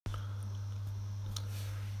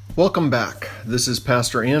Welcome back. This is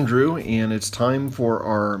Pastor Andrew, and it's time for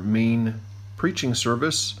our main preaching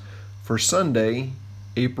service for Sunday,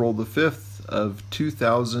 April the 5th of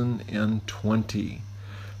 2020.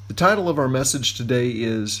 The title of our message today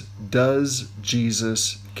is, Does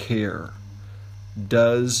Jesus Care?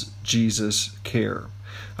 Does Jesus Care?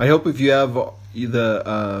 I hope if you have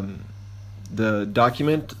the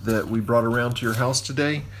document that we brought around to your house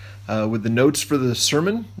today, with the notes for the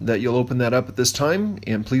sermon, that you'll open that up at this time.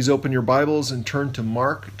 And please open your Bibles and turn to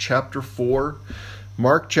Mark chapter 4.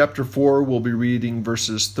 Mark chapter 4, we'll be reading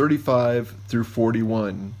verses 35 through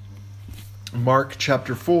 41. Mark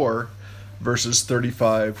chapter 4, verses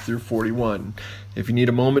 35 through 41. If you need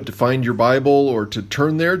a moment to find your Bible or to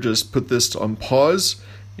turn there, just put this on pause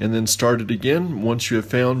and then start it again once you have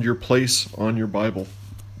found your place on your Bible.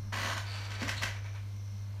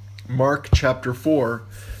 Mark chapter 4,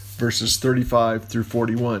 verses 35 through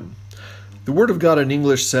 41. The word of God in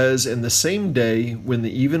English says, "And the same day, when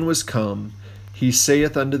the even was come, he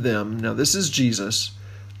saith unto them," now this is Jesus,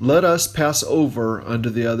 "Let us pass over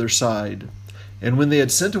unto the other side. And when they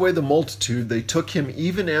had sent away the multitude, they took him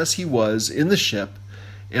even as he was in the ship,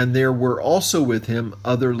 and there were also with him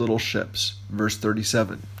other little ships." Verse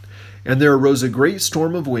 37. "And there arose a great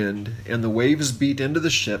storm of wind, and the waves beat into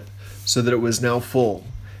the ship, so that it was now full.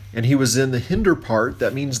 And he was in the hinder part,"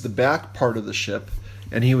 that means the back part of the ship,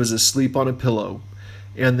 "and he was asleep on a pillow.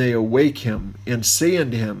 And they awake him, and say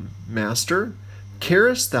unto him, Master,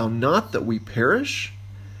 carest thou not that we perish?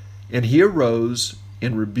 And he arose,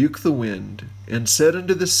 and rebuked the wind, and said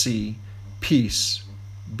unto the sea, Peace,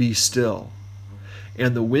 be still.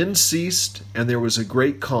 And the wind ceased, and there was a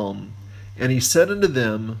great calm. And he said unto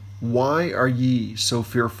them, Why are ye so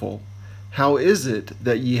fearful? How is it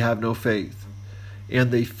that ye have no faith? And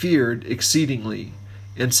they feared exceedingly,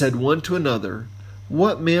 and said one to another,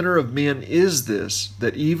 What manner of man is this,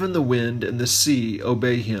 that even the wind and the sea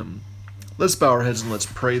obey him? Let's bow our heads and let's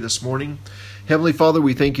pray this morning. Heavenly Father,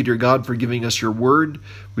 we thank you, dear God, for giving us your word.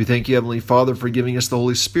 We thank you, Heavenly Father, for giving us the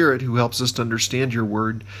Holy Spirit who helps us to understand your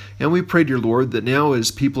word. And we pray, dear Lord, that now as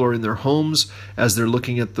people are in their homes, as they're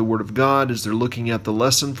looking at the word of God, as they're looking at the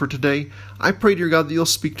lesson for today, I pray, dear God, that you'll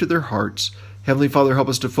speak to their hearts. Heavenly Father, help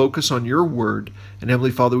us to focus on your word. And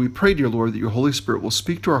Heavenly Father, we pray, dear Lord, that your Holy Spirit will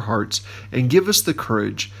speak to our hearts and give us the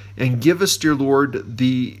courage and give us, dear Lord,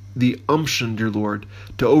 the umption, dear Lord,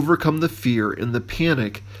 to overcome the fear and the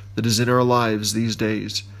panic that is in our lives these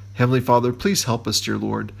days. Heavenly Father, please help us, dear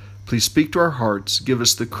Lord. Please speak to our hearts. Give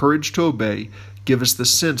us the courage to obey. Give us the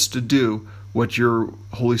sense to do what your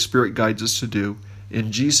Holy Spirit guides us to do.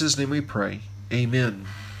 In Jesus' name we pray. Amen.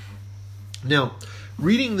 Now,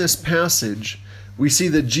 reading this passage, we see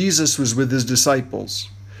that Jesus was with his disciples.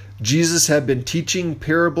 Jesus had been teaching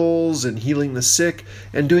parables and healing the sick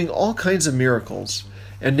and doing all kinds of miracles.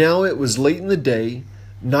 And now it was late in the day,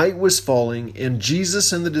 night was falling, and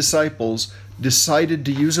Jesus and the disciples decided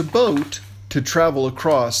to use a boat to travel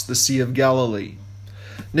across the Sea of Galilee.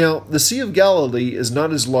 Now, the Sea of Galilee is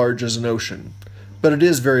not as large as an ocean, but it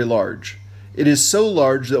is very large. It is so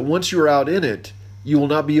large that once you are out in it, you will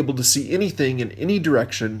not be able to see anything in any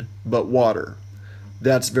direction but water.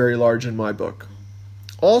 That's very large in my book.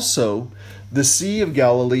 Also, the Sea of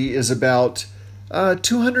Galilee is about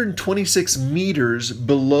 226 meters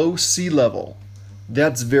below sea level.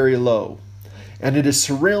 That's very low. And it is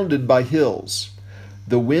surrounded by hills.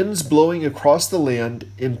 The winds blowing across the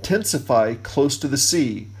land intensify close to the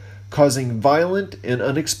sea, causing violent and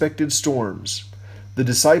unexpected storms. The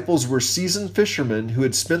disciples were seasoned fishermen who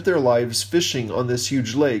had spent their lives fishing on this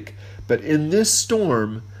huge lake, but in this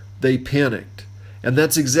storm, they panicked. And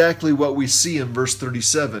that's exactly what we see in verse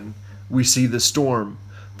 37. We see the storm.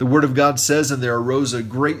 The Word of God says, "And there arose a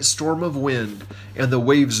great storm of wind, and the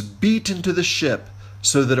waves beat into the ship,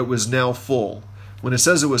 so that it was now full." When it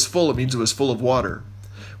says it was full, it means it was full of water.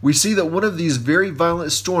 We see that one of these very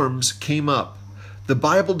violent storms came up. The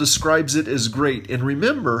Bible describes it as great. And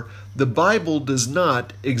remember, the Bible does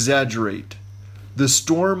not exaggerate. The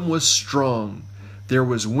storm was strong. There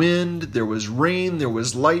was wind, there was rain, there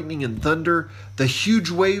was lightning and thunder. The huge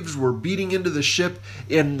waves were beating into the ship,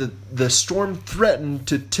 and the storm threatened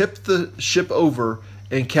to tip the ship over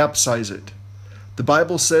and capsize it. The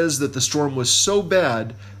Bible says that the storm was so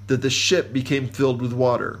bad that the ship became filled with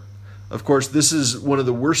water. Of course, this is one of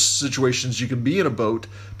the worst situations you can be in a boat,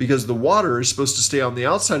 because the water is supposed to stay on the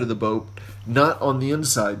outside of the boat, not on the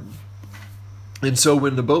inside. And so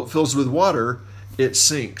when the boat fills with water, it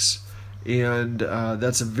sinks. And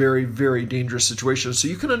that's a very, very dangerous situation. So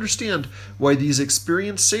you can understand why these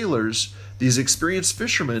experienced sailors, these experienced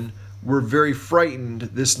fishermen, were very frightened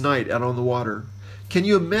this night out on the water. Can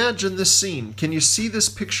you imagine this scene? Can you see this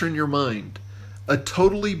picture in your mind? A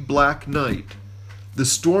totally black night. The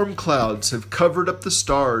storm clouds have covered up the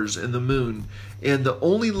stars and the moon, and the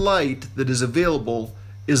only light that is available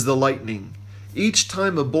is the lightning. Each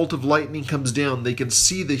time a bolt of lightning comes down, they can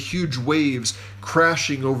see the huge waves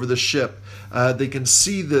crashing over the ship. They can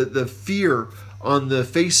see the fear on the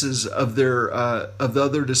faces of the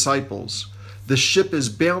other disciples. The ship is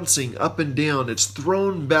bouncing up and down. It's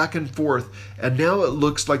thrown back and forth, and now it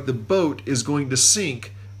looks like the boat is going to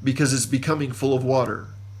sink because it's becoming full of water.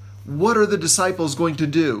 What are the disciples going to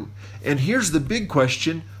do? And here's the big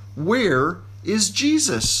question: where is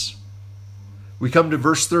Jesus? We come to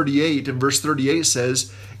verse 38, and verse 38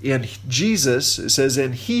 says, and Jesus, it says,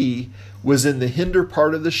 and he was in the hinder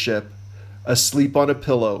part of the ship, asleep on a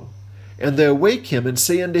pillow. And they awake him and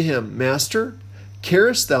say unto him, Master,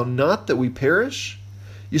 carest thou not that we perish?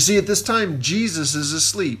 You see, at this time, Jesus is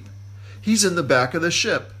asleep. He's in the back of the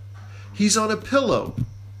ship. He's on a pillow.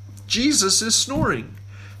 Jesus is snoring.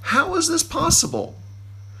 How is this possible?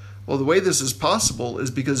 Well, the way this is possible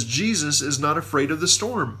is because Jesus is not afraid of the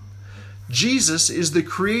storm. Jesus is the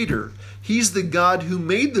creator. He's the God who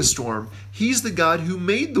made the storm. He's the God who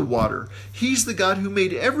made the water. He's the God who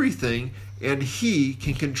made everything, and he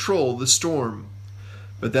can control the storm.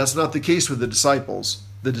 But that's not the case with the disciples.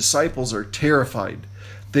 The disciples are terrified.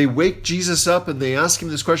 They wake Jesus up and they ask him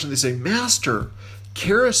this question. They say, Master,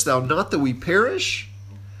 carest thou not that we perish?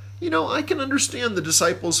 You know, I can understand the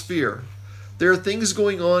disciples' fear. There are things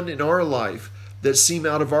going on in our life that seem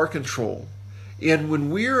out of our control. And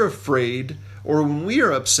when we're afraid or when we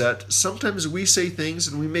are upset, sometimes we say things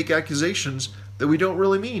and we make accusations that we don't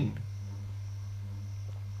really mean.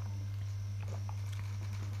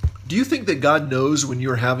 Do you think that God knows when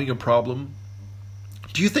you're having a problem?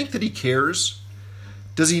 Do you think that he cares?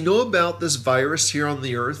 Does he know about this virus here on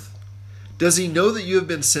the earth? Does he know that you have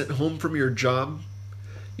been sent home from your job?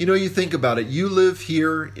 You know, you think about it. You live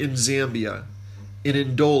here in Zambia,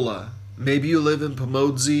 in Ndola. Maybe you live in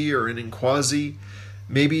Pomodzi or in Nkwazi.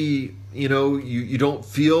 Maybe, you don't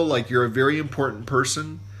feel like you're a very important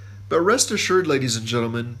person. But rest assured, ladies and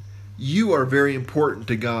gentlemen, you are very important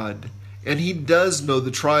to God. And he does know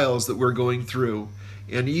the trials that we're going through.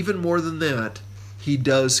 And even more than that, he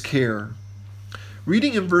does care.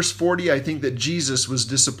 Reading in verse 40, I think that Jesus was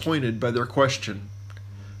disappointed by their question.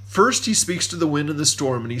 First, he speaks to the wind and the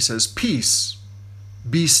storm, and he says, Peace,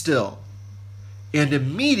 be still. And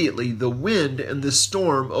immediately the wind and the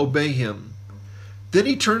storm obey him. Then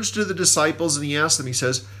he turns to the disciples and he asks them, he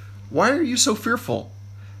says, Why are you so fearful?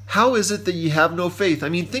 How is it that ye have no faith? I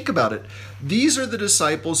mean, think about it. These are the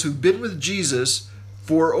disciples who've been with Jesus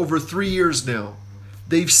for over 3 years now.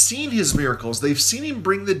 They've seen his miracles. They've seen him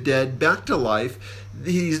bring the dead back to life.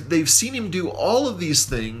 They've seen him do all of these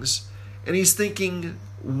things. And he's thinking,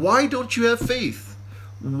 why don't you have faith?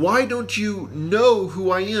 Why don't you know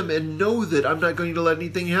who I am and know that I'm not going to let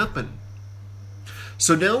anything happen?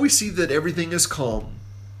 So now we see that everything is calm.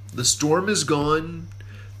 The storm is gone.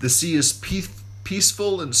 The sea is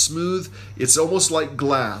peaceful and smooth. It's almost like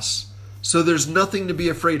glass. So there's nothing to be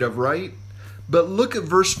afraid of, right? But look at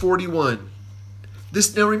verse 41.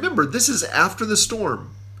 Now remember, this is after the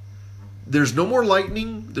storm. There's no more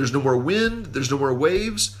lightning. There's no more wind. There's no more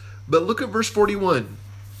waves. But look at verse 41.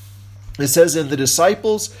 It says, And the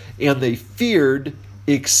disciples, and they feared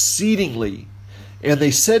exceedingly. And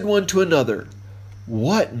they said one to another,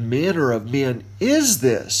 What manner of man is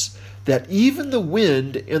this, that even the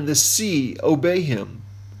wind and the sea obey him?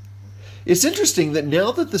 It's interesting that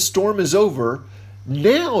now that the storm is over,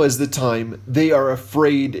 now is the time they are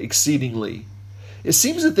afraid exceedingly. It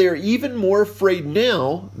seems that they are even more afraid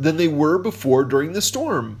now than they were before during the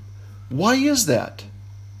storm. Why is that?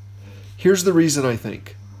 Here's the reason, I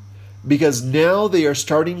think. Because now they are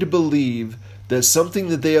starting to believe that something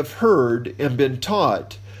that they have heard and been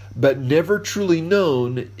taught, but never truly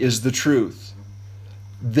known, is the truth.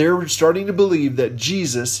 They're starting to believe that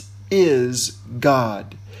Jesus is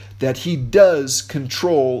God, that he does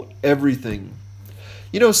control everything.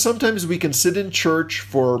 You know, sometimes we can sit in church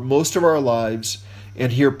for most of our lives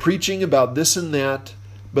and hear preaching about this and that,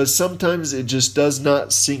 but sometimes it just does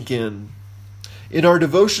not sink in. In our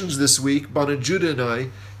devotions this week, Bonajuda and I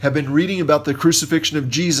have been reading about the crucifixion of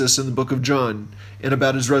Jesus in the book of John and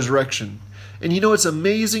about his resurrection. And you know, it's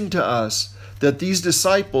amazing to us that these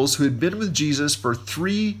disciples who had been with Jesus for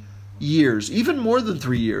 3 years, even more than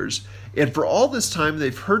 3 years, and for all this time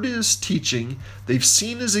they've heard his teaching, they've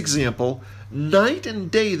seen his example, night and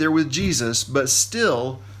day they're with Jesus, but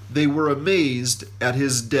still they were amazed at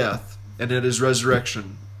his death and at his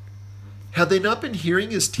resurrection. Had they not been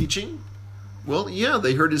hearing his teaching? Well, yeah,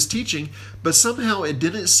 they heard his teaching, but somehow it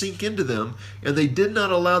didn't sink into them, and they did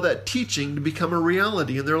not allow that teaching to become a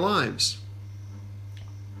reality in their lives.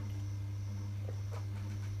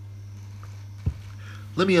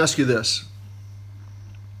 Let me ask you this.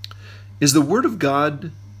 Is the Word of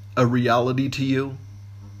God a reality to you?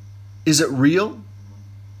 Is it real?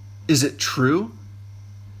 Is it true?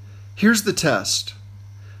 Here's the test.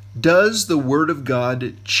 Does the Word of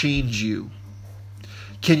God change you?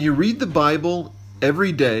 Can you read the Bible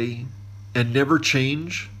every day and never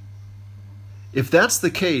change? If that's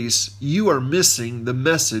the case, you are missing the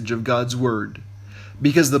message of God's Word,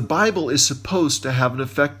 because the Bible is supposed to have an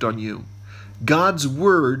effect on you. God's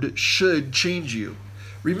Word should change you.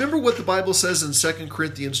 Remember what the Bible says in 2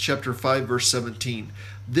 Corinthians chapter 5, verse 17.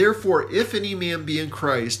 Therefore, if any man be in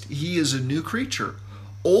Christ, he is a new creature.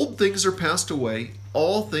 Old things are passed away,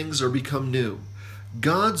 all things are become new.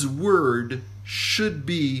 God's Word should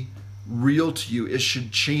be real to you. It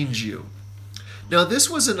should change you. Now, this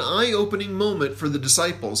was an eye-opening moment for the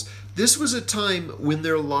disciples. This was a time when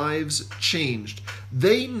their lives changed.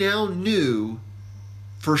 They now knew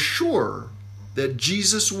for sure that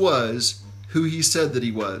Jesus was who he said that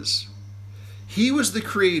he was. He was the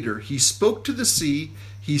creator. He spoke to the sea.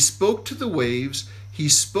 He spoke to the waves. He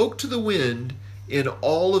spoke to the wind, and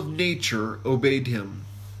all of nature obeyed him.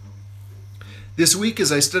 This week,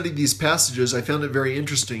 as I studied these passages, I found it very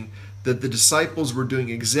interesting that the disciples were doing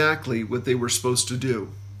exactly what they were supposed to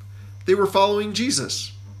do. They were following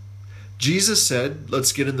Jesus. Jesus said,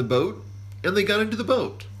 "Let's get in the boat," and they got into the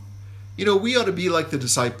boat. You know, we ought to be like the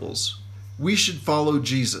disciples. We should follow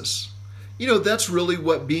Jesus. You know, that's really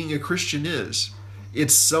what being a Christian is.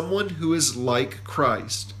 It's someone who is like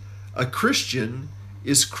Christ. A Christian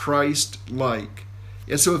is Christ-like.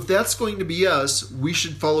 And so if that's going to be us, we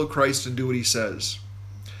should follow Christ and do what he says.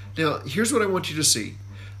 Now, here's what I want you to see.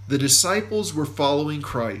 The disciples were following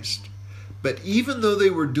Christ. But even though they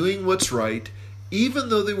were doing what's right, even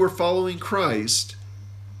though they were following Christ,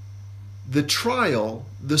 the trial,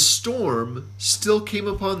 the storm, still came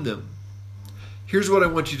upon them. Here's what I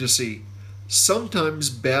want you to see. Sometimes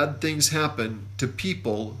bad things happen to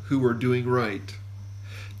people who are doing right.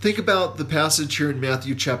 Think about the passage here in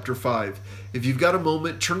Matthew chapter 5. If you've got a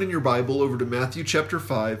moment, turn in your Bible over to Matthew chapter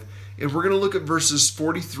 5, and we're going to look at verses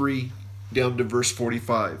 43 down to verse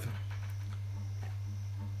 45.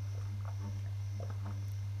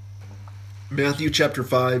 Matthew chapter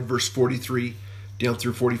 5, verse 43 down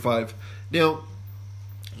through 45. Now,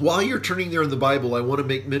 while you're turning there in the Bible, I want to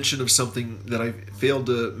make mention of something that I failed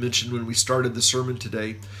to mention when we started the sermon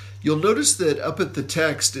today. You'll notice that up at the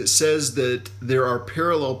text, it says that there are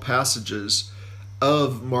parallel passages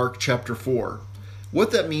of Mark chapter 4.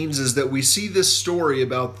 What that means is that we see this story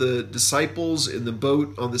about the disciples in the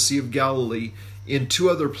boat on the Sea of Galilee in two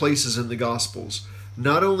other places in the Gospels.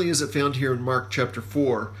 Not only is it found here in Mark chapter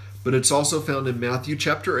 4, but it's also found in Matthew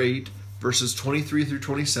chapter 8, verses 23 through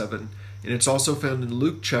 27, and it's also found in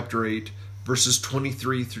Luke chapter 8, verses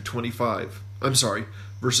 23 through 25.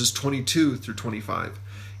 Verses 22 through 25.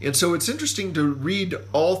 And so it's interesting to read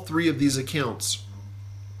all three of these accounts.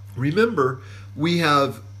 Remember, we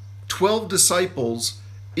have 12 disciples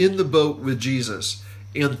in the boat with Jesus,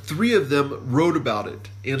 and 3 of them wrote about it.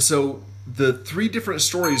 And so the 3 different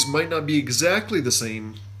stories might not be exactly the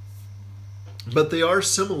same, but they are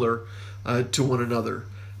similar to one another.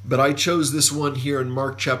 But I chose this one here in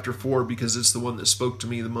Mark chapter 4 because it's the one that spoke to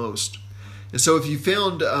me the most. And so if you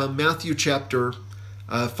found Matthew chapter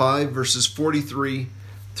 5, verses 43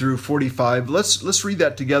 through 45, let's read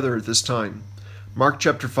that together at this time. Matthew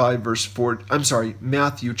chapter 5,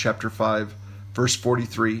 verse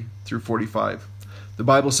 43 through 45. The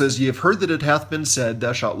Bible says, "Ye have heard that it hath been said,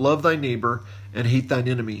 Thou shalt love thy neighbor, and hate thine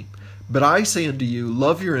enemy. But I say unto you,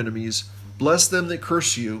 love your enemies, bless them that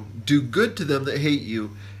curse you, do good to them that hate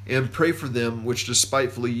you, and pray for them which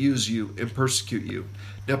despitefully use you and persecute you."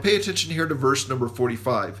 Now pay attention here to verse number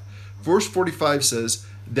 45. Verse 45 says,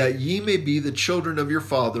 "That ye may be the children of your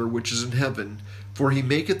Father which is in heaven, for he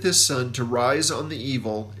maketh his sun to rise on the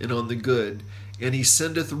evil and on the good, and he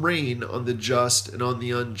sendeth rain on the just and on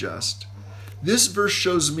the unjust." This verse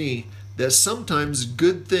shows me that sometimes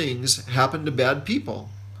good things happen to bad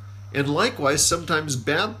people, and likewise sometimes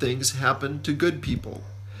bad things happen to good people.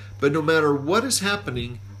 But no matter what is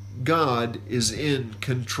happening, God is in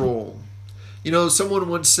control. You know, someone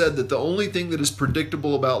once said that the only thing that is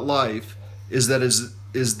predictable about life is that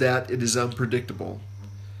it is unpredictable.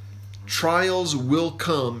 Trials will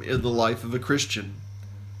come in the life of a Christian.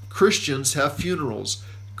 Christians have funerals.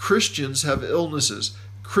 Christians have illnesses.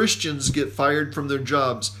 Christians get fired from their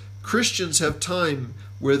jobs. Christians have time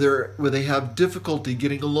where they have difficulty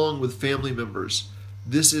getting along with family members.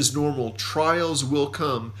 This is normal. Trials will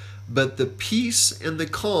come, but the peace and the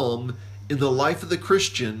calm in the life of the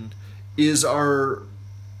Christian is our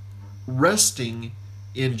resting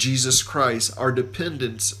in Jesus Christ, our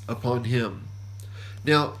dependence upon Him.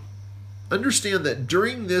 Now, understand that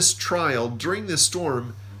during this trial, during this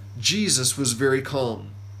storm, Jesus was very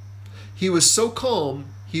calm. He was so calm,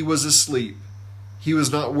 He was asleep. He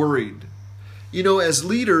was not worried. You know, as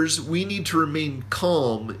leaders, we need to remain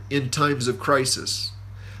calm in times of crisis.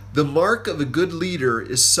 The mark of a good leader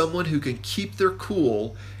is someone who can keep their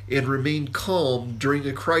cool and remain calm during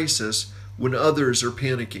a crisis when others are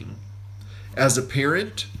panicking. As a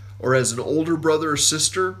parent, or as an older brother or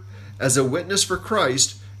sister, as a witness for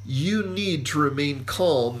Christ, you need to remain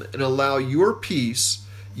calm and allow your peace,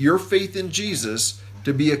 your faith in Jesus,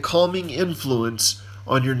 to be a calming influence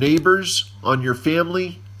on your neighbors, on your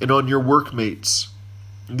family, and on your workmates.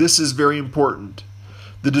 This is very important.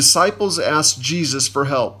 The disciples asked Jesus for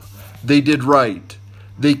help. They did right.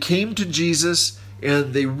 They came to Jesus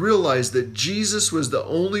and they realized that Jesus was the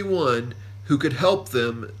only one who could help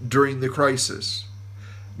them during the crisis.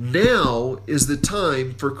 Now is the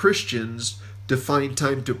time for Christians to find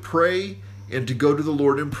time to pray and to go to the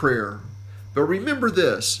Lord in prayer. But remember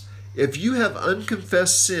this, if you have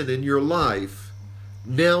unconfessed sin in your life,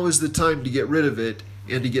 now is the time to get rid of it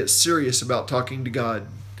and to get serious about talking to God.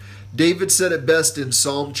 David said it best in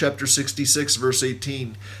Psalm chapter 66, verse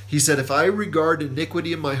 18. He said, "If I regard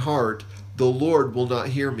iniquity in my heart, the Lord will not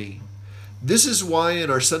hear me." This is why in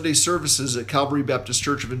our Sunday services at Calvary Baptist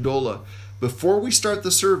Church of Ndola, before we start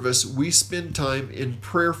the service, we spend time in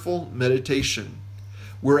prayerful meditation.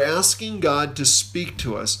 We're asking God to speak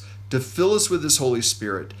to us, to fill us with His Holy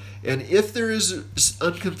Spirit, and if there is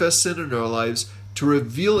unconfessed sin in our lives, to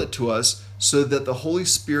reveal it to us so that the Holy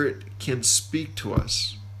Spirit can speak to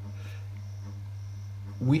us.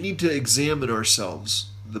 We need to examine ourselves.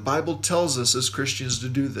 The Bible tells us as Christians to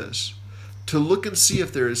do this, to look and see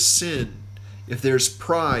if there is sin, if there's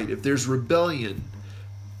pride, if there's rebellion,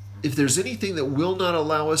 if there's anything that will not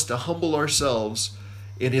allow us to humble ourselves,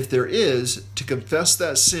 and if there is, to confess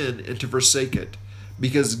that sin and to forsake it,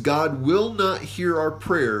 because God will not hear our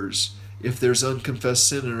prayers if there's unconfessed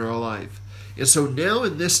sin in our life. And so now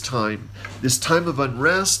in this time of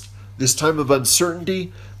unrest, this time of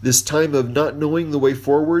uncertainty, this time of not knowing the way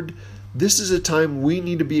forward, this is a time we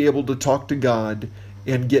need to be able to talk to God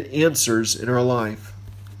and get answers in our life.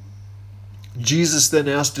 Jesus then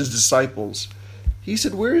asked His disciples, He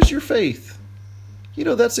said, "Where is your faith?" You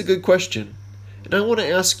know, that's a good question. And I want to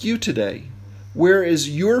ask you today, where is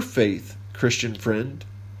your faith, Christian friend?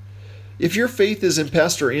 If your faith is in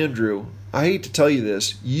Pastor Andrew, I hate to tell you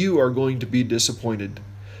this, you are going to be disappointed.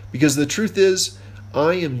 Because the truth is,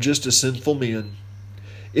 I am just a sinful man.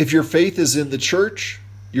 If your faith is in the church,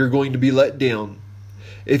 you're going to be let down.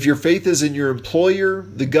 If your faith is in your employer,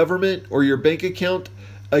 the government, or your bank account,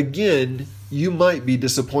 again, you might be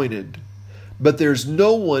disappointed. But there's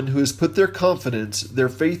no one who has put their confidence, their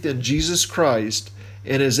faith in Jesus Christ,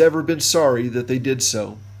 and has ever been sorry that they did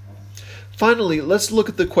so. Finally, let's look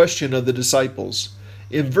at the question of the disciples.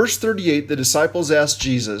 In verse 38, the disciples asked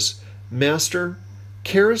Jesus, "Master,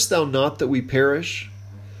 carest thou not that we perish?"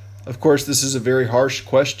 Of course, this is a very harsh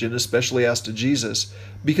question, especially asked to Jesus,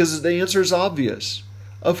 because the answer is obvious.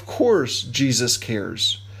 Of course, Jesus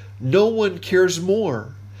cares. No one cares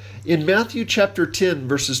more. In Matthew chapter 10,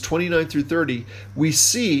 verses 29 through 30, we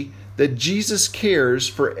see that Jesus cares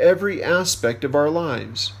for every aspect of our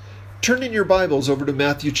lives. Turn in your Bibles over to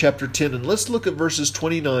Matthew chapter 10, and let's look at verses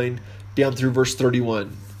 29 down through verse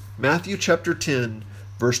 31. Matthew chapter 10,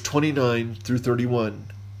 verse 29 through 31.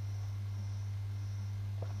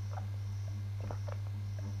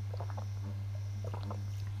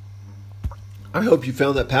 I hope you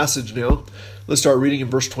found that passage now. Let's start reading in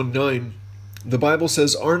verse 29. The Bible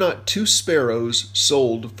says, "Are not 2 sparrows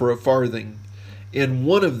sold for a farthing, and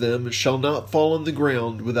one of them shall not fall on the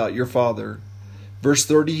ground without your Father?" Verse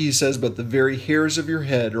 30, he says, "But the very hairs of your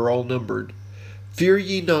head are all numbered. Fear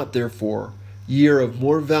ye not, therefore, ye are of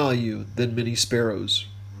more value than many sparrows."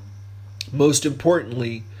 Most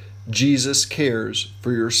importantly, Jesus cares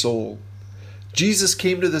for your soul. Jesus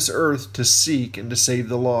came to this earth to seek and to save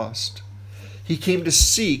the lost. He came to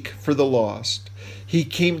seek for the lost. He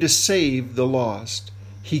came to save the lost.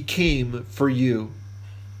 He came for you.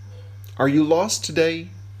 Are you lost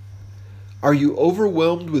today? Are you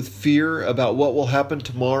overwhelmed with fear about what will happen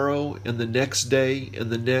tomorrow and the next day and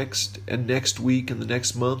the next week and the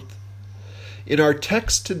next month? In our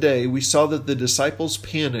text today, we saw that the disciples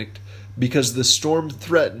panicked because the storm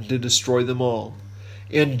threatened to destroy them all.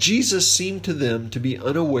 and Jesus seemed to them to be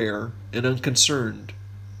unaware and unconcerned.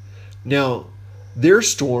 Now, their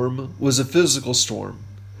storm was a physical storm,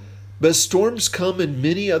 but storms come in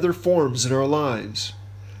many other forms in our lives.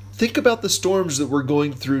 Think about the storms that we're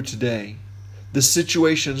going through today, the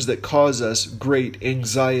situations that cause us great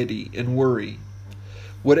anxiety and worry.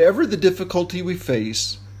 Whatever the difficulty we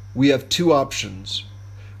face, we have two options.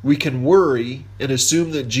 We can worry and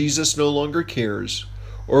assume that Jesus no longer cares,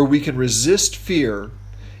 or we can resist fear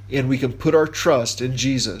and we can put our trust in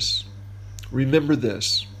Jesus. Remember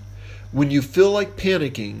this: when you feel like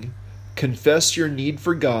panicking, confess your need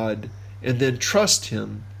for God and then trust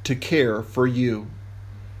Him to care for you.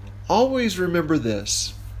 Always remember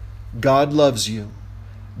this: God loves you.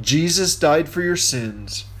 Jesus died for your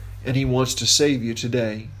sins, and He wants to save you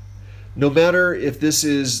today. No matter if this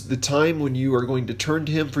is the time when you are going to turn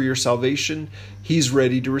to Him for your salvation, He's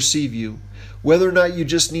ready to receive you. Whether or not you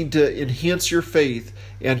just need to enhance your faith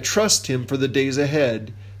and trust Him for the days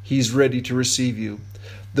ahead, He's ready to receive you.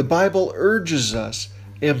 The Bible urges us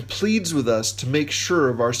and pleads with us to make sure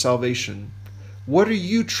of our salvation. What are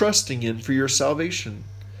you trusting in for your salvation?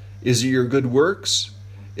 Is it your good works?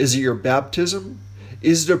 Is it your baptism?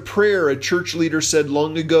 Is it a prayer a church leader said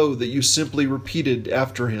long ago that you simply repeated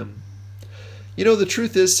after him? You know, the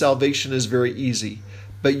truth is salvation is very easy,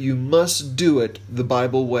 but you must do it the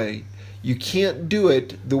Bible way. You can't do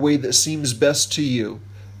it the way that seems best to you.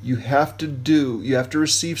 You have to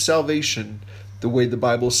receive salvation the way the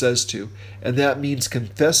Bible says to. And that means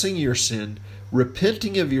confessing your sin,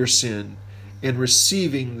 repenting of your sin, and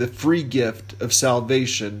receiving the free gift of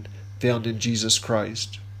salvation found in Jesus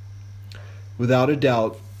Christ. Without a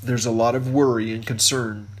doubt, there's a lot of worry and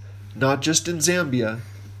concern, not just in Zambia,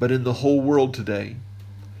 but in the whole world today.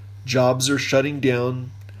 Jobs are shutting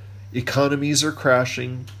down, economies are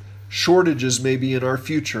crashing, shortages may be in our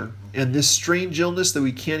future, and this strange illness that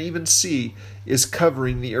we can't even see is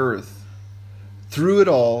covering the earth. Through it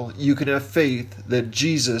all, you can have faith that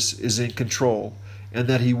Jesus is in control and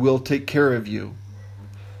that He will take care of you.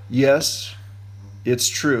 Yes, it's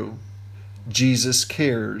true. Jesus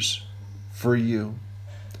cares for you.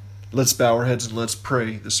 Let's bow our heads and let's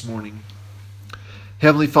pray this morning.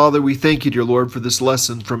 Heavenly Father, we thank you, dear Lord, for this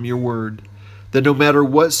lesson from your word, that no matter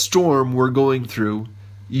what storm we're going through,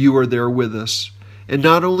 you are there with us. And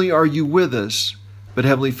not only are you with us, but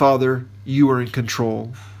Heavenly Father, you are in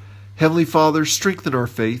control. Heavenly Father, strengthen our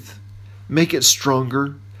faith. Make it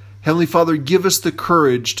stronger. Heavenly Father, give us the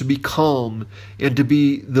courage to be calm and to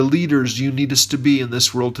be the leaders you need us to be in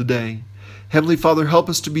this world today. Heavenly Father, help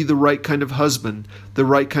us to be the right kind of husband, the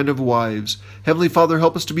right kind of wives. Heavenly Father,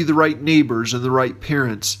 help us to be the right neighbors and the right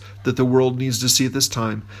parents that the world needs to see at this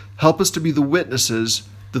time. Help us to be the witnesses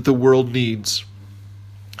that the world needs.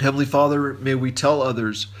 Heavenly Father, may we tell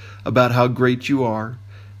others about how great you are.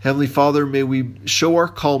 Heavenly Father, may we show our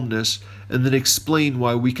calmness and then explain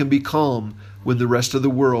why we can be calm when the rest of the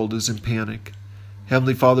world is in panic.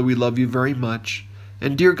 Heavenly Father, we love you very much.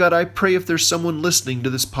 And dear God, I pray if there's someone listening to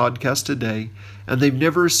this podcast today and they've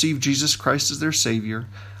never received Jesus Christ as their Savior,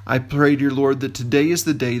 I pray, dear Lord, that today is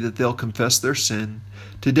the day that they'll confess their sin.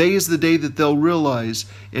 Today is the day that they'll realize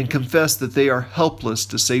and confess that they are helpless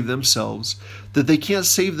to save themselves, that they can't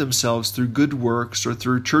save themselves through good works or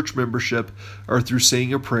through church membership or through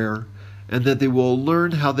saying a prayer, and that they will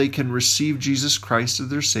learn how they can receive Jesus Christ as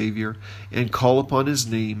their Savior and call upon His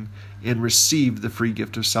name and receive the free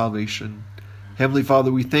gift of salvation. Heavenly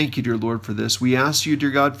Father, we thank you, dear Lord, for this. We ask you, dear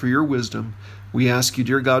God, for your wisdom. We ask you,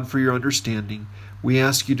 dear God, for your understanding. We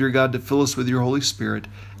ask you, dear God, to fill us with your Holy Spirit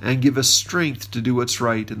and give us strength to do what's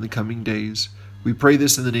right in the coming days. We pray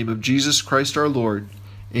this in the name of Jesus Christ our Lord.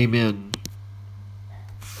 Amen.